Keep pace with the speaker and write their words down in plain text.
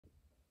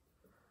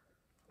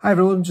Hi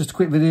everyone, just a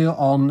quick video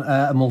on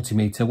a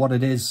multimeter, what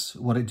it is,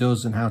 what it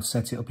does and how to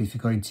set it up if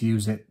you're going to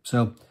use it.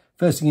 So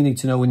first thing you need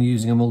to know when you're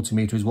using a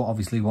multimeter is what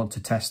obviously you want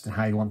to test and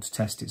how you want to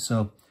test it.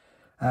 So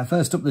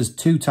first up, there's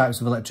two types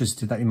of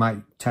electricity that you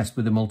might test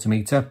with a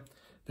multimeter.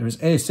 There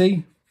is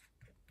AC,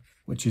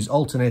 which is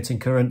alternating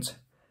current,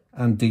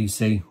 and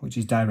DC, which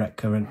is direct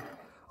current.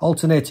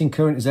 Alternating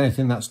current is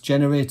anything that's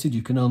generated.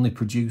 You can only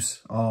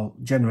produce or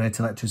generate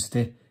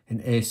electricity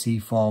in AC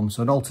form.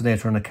 So an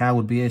alternator on a car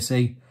would be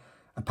AC.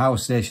 A power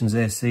station's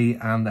AC,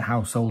 and the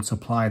household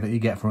supply that you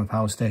get from a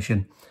power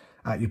station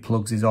at your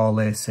plugs is all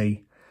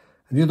AC.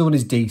 And the other one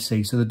is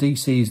DC. So the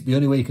DC is the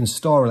only way you can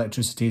store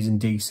electricity is in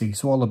DC.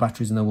 So all the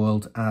batteries in the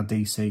world are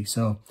DC.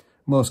 So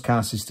most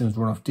car systems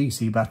run off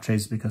DC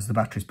batteries because the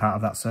battery is part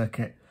of that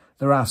circuit.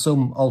 There are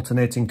some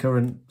alternating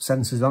current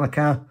sensors on a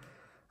car,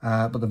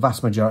 but the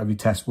vast majority of your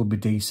tests would be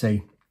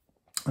DC.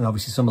 And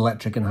obviously some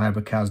electric and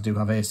hybrid cars do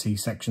have AC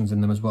sections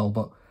in them as well,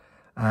 but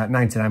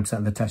 99%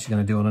 of the tests you're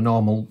going to do on a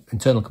normal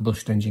internal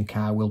combustion engine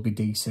car will be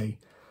DC.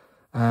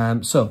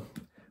 So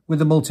with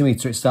the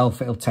multimeter itself,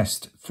 it'll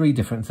test three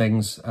different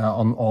things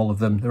on all of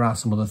them. There are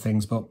some other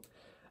things, but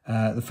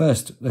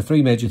the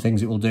three major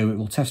things it will do, it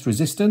will test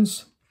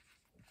resistance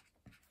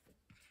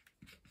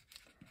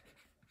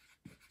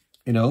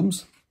in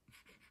ohms,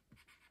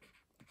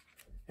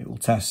 it will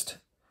test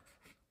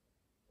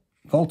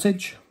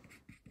voltage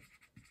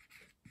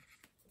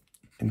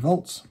in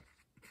volts,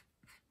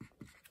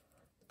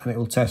 and it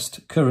will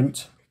test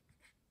current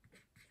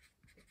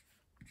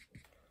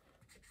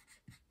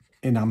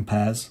in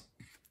amperes,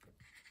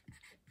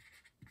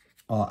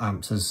 or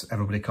amps as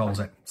everybody calls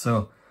it.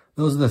 So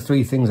those are the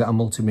three things that a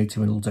multimeter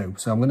will do.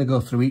 So I'm going to go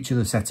through each of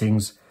the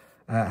settings,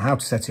 how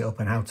to set it up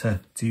and how to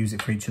use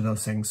it for each of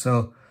those things.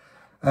 So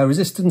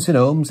resistance in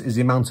ohms is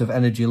the amount of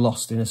energy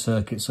lost in a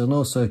circuit. So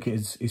no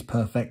circuit is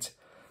perfect.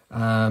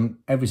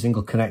 Every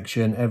single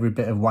connection, every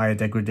bit of wire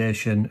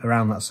degradation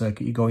around that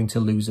circuit, you're going to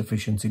lose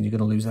efficiency and you're going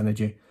to lose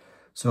energy.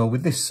 So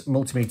with this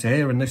multimeter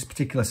here and this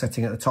particular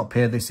setting at the top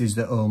here, this is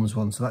the ohms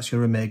one. So that's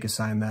your omega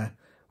sign there,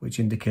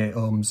 which indicate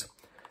ohms.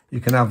 You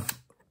can have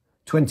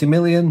 20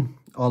 million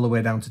all the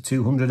way down to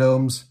 200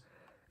 ohms.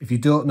 If you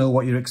don't know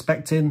what you're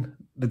expecting,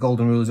 the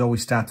golden rule is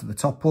always start at the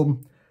top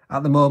one.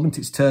 At the moment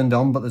it's turned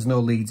on, but there's no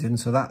leads in.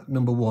 So that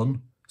number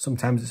one,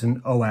 sometimes it's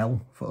an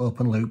OL for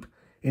open loop,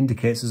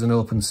 indicates as an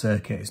open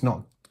circuit. It's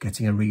not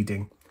getting a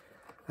reading.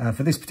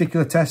 For this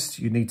particular test,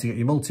 you need to get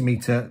your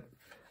multimeter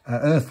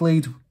earth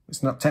lead.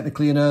 It's not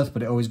technically an earth,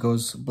 but it always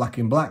goes black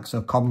in black.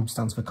 So COM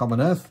stands for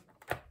common earth.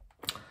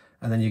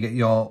 And then you get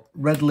your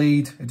red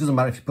lead. It doesn't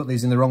matter if you put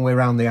these in the wrong way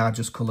around, they are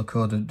just colour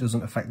coded. It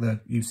doesn't affect the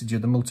usage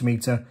of the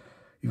multimeter.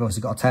 You've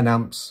obviously got a 10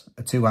 amps,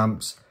 a 2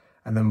 amps,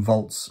 and then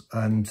volts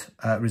and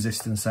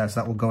resistance there.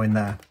 So that will go in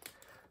there.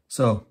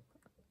 So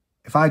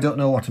if I don't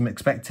know what I'm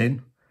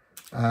expecting,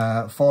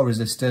 for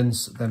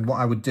resistance, then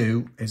what I would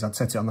do is I'd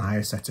set it on the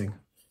higher setting.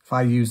 If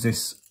I use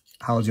this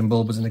halogen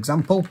bulb as an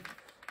example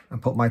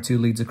and put my two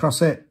leads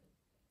across it,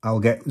 I'll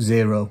get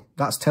 0.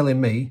 That's telling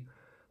me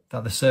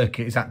that the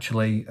circuit is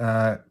actually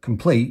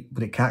complete,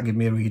 but it can't give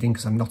me a reading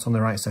because I'm not on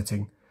the right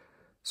setting.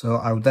 So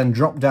I would then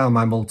drop down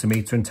my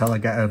multimeter until I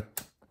get a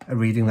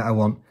reading that I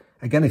want.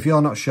 Again, if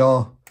you're not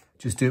sure,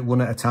 just do it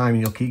one at a time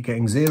and you'll keep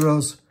getting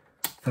zeros.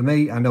 For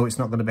me, I know it's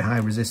not going to be high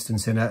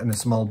resistance in a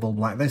small bulb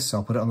like this, so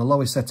I'll put it on the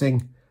lowest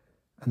setting,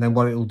 and then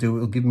what it will do, it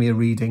will give me a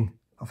reading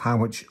of how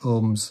much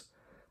ohms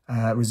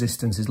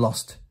resistance is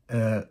lost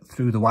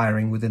through the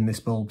wiring within this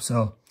bulb.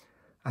 So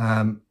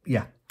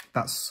yeah,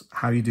 that's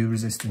how you do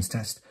resistance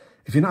test.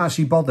 If you're not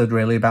actually bothered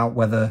really about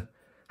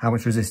how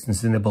much resistance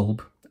is in a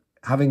bulb,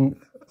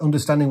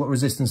 understanding what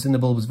resistance in the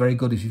bulb is very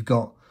good if you've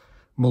got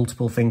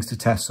multiple things to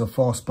test. So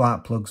 4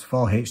 spark plugs,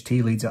 4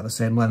 HT leads at the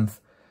same length.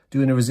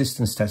 Doing a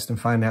resistance test and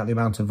finding out the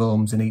amount of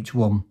ohms in each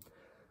one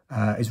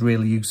is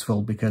really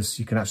useful because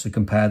you can actually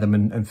compare them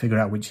and figure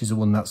out which is the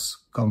one that's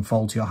gone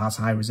faulty or has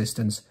high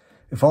resistance.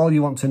 If all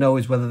you want to know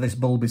is whether this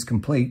bulb is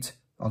complete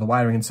or the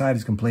wiring inside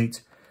is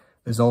complete,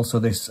 there's also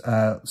this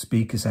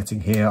speaker setting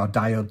here, or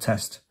diode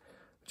test,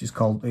 which is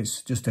called,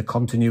 it's just a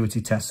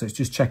continuity test. So it's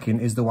just checking,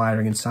 is the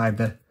wiring inside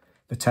the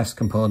test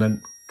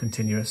component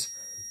continuous?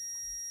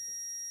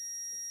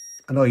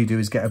 And all you do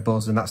is get a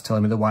buzz and that's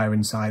telling me the wire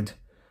inside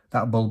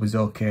that bulb is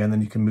okay, and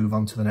then you can move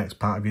on to the next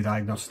part of your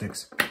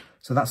diagnostics.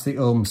 So that's the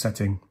ohm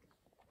setting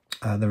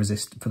for the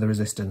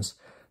resistance.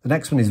 The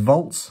next one is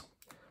volts,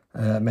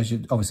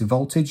 measured, obviously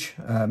voltage,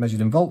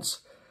 measured in volts.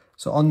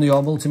 So on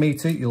your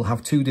multimeter, you'll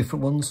have two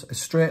different ones. A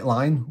straight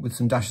line with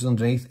some dashes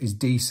underneath is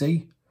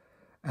DC,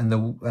 and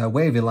the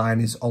wavy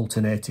line is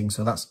alternating,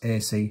 so that's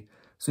AC.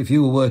 So if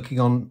you were working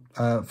on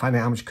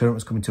finding out how much current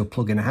was coming to a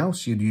plug in a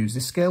house, you'd use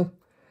this scale.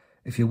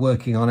 If you're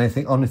working on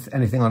anything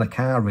on a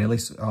car really,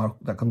 or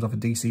that comes off a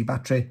DC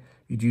battery,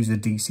 you'd use the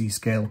DC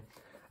scale.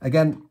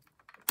 Again,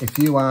 if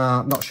you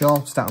are not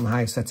sure, start on the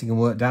highest setting and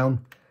work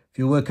down. If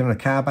you're working on a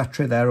car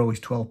battery, they're always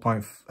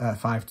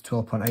 12.5 to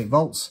 12.8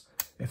 volts.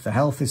 If they're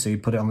healthy, so you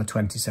put it on the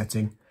 20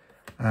 setting,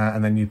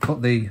 and then you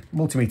put the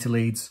multimeter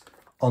leads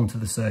onto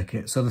the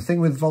circuit. So the thing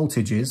with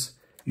voltage is,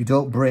 you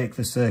don't break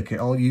the circuit.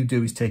 All you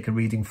do is take a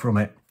reading from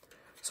it.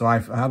 So I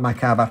had my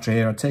car battery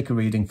here, I'd take a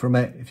reading from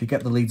it. If you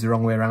get the leads the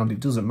wrong way around, it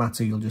doesn't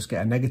matter, you'll just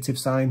get a negative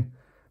sign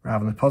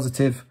rather than a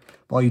positive.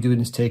 But all you're doing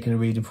is taking a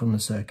reading from the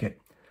circuit.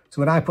 So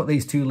when I put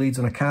these two leads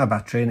on a car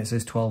battery and it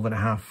says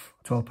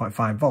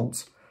 12.5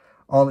 volts,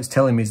 all it's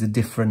telling me is the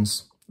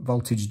difference,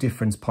 voltage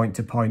difference point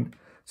to point.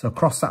 So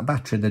across that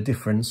battery, the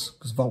difference,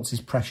 because volts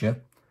is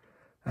pressure,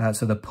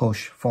 so the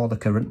push for the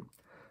current.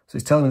 So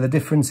it's telling me the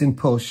difference in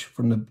push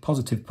from the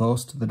positive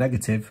post to the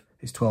negative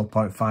is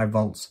 12.5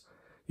 volts.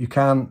 You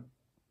can't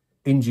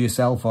injure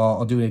yourself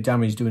or do any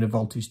damage doing a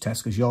voltage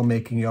test because you're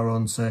making your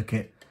own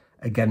circuit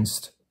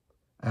against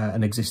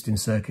an existing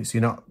circuit. So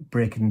you're not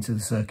breaking into the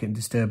circuit and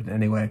disturbing it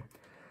anyway.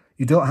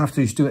 You don't have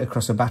to just do it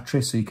across a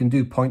battery, so you can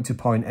do point to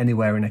point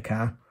anywhere in a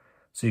car.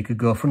 So you could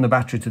go from the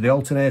battery to the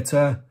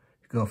alternator,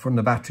 you could go from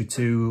the battery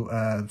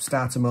to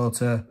starter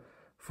motor,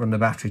 from the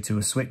battery to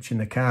a switch in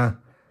the car,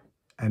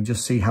 and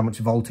just see how much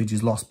voltage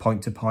is lost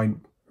point to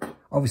point.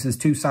 Obviously there's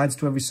two sides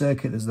to every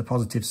circuit, there's the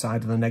positive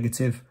side and the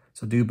negative,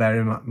 so do bear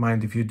in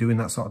mind if you're doing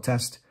that sort of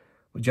test.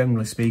 But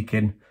generally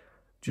speaking,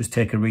 just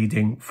take a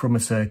reading from a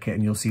circuit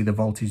and you'll see the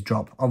voltage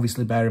drop.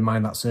 Obviously bear in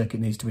mind that circuit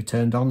needs to be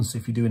turned on, so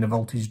if you're doing a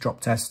voltage drop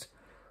test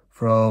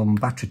from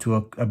battery to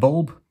a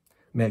bulb,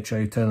 make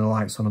sure you turn the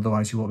lights on,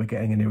 otherwise you won't be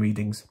getting any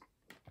readings.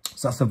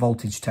 So that's the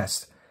voltage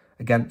test.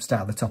 Again,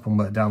 start at the top and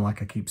work down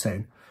like I keep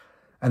saying.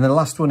 And then the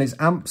last one is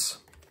amps,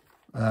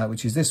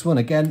 which is this one.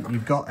 Again,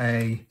 you've got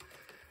a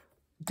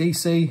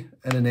DC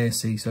and an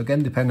AC. So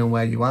again, depending on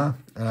where you are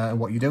and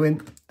what you're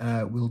doing,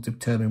 will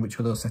determine which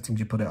of those settings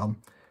you put it on.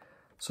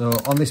 So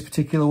on this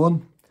particular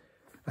one,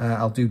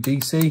 I'll do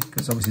DC,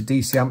 because obviously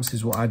DC amps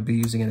is what I'd be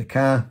using in a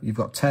car. You've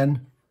got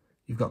 10,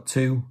 you've got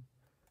 2,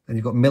 then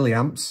you've got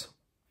milliamps,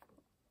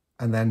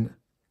 and then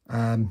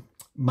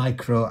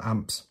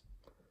microamps.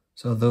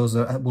 So those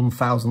are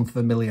 1,000th of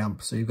a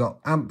milliamp. So you've got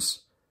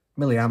amps,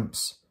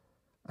 milliamps,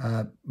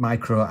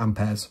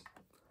 microamperes.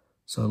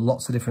 So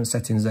lots of different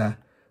settings there.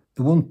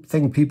 The one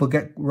thing people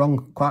get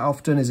wrong quite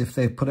often is if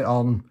they put it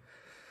on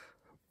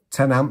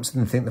 10 amps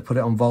and they think they put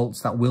it on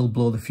volts, that will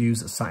blow the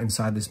fuse that's sat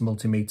inside this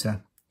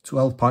multimeter.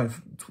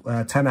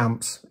 10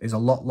 amps is a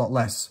lot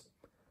less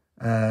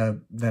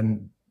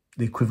than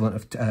the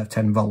equivalent of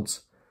 10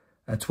 volts.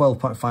 A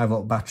 12.5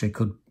 volt battery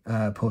could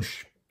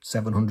push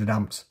 700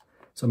 amps.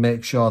 So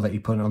make sure that you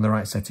put it on the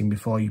right setting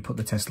before you put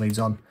the test leads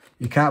on.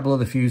 You can't blow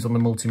the fuse on the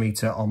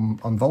multimeter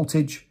on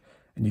voltage,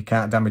 and you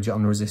can't damage it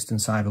on the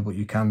resistance either, but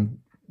you can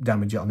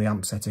damage it on the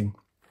amp setting.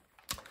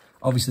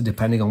 Obviously,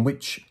 depending on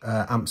which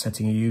amp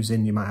setting you're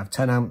using, you might have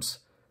 10 amps,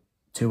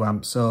 2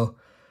 amps. So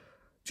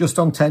just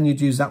on 10,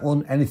 you'd use that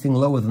one. Anything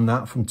lower than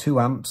that, from 2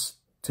 amps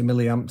to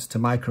milliamps to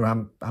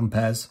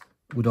microamperes,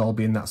 would all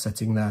be in that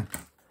setting there.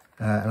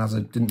 And as I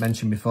didn't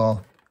mention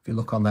before, if you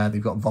look on there,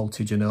 they've got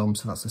voltage and ohms,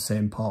 so that's the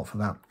same port for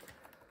that.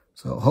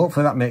 So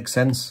hopefully that makes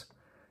sense.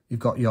 You've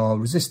got your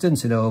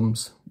resistance in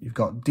ohms, you've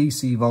got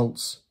DC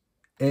volts,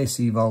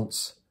 AC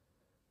volts,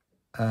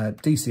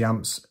 DC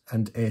amps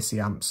and AC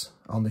amps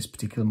on this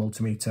particular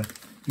multimeter.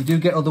 You do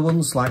get other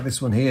ones like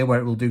this one here where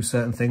it will do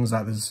certain things,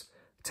 like there's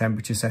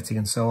temperature setting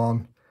and so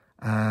on,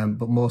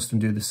 but most of them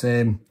do the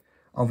same.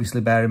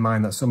 Obviously bear in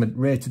mind that some are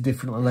rated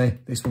differently.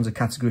 This one's a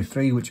category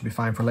 3, which would be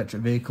fine for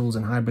electric vehicles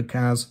and hybrid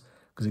cars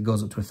because it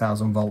goes up to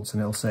 1,000 volts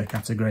and it'll say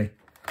category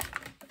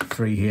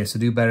 3 here. So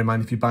do bear in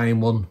mind if you're buying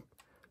one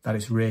that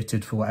it's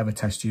rated for whatever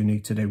test you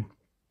need to do.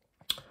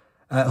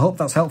 I hope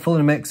that's helpful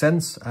and it makes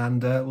sense,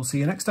 and we'll see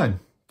you next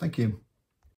time. Thank you.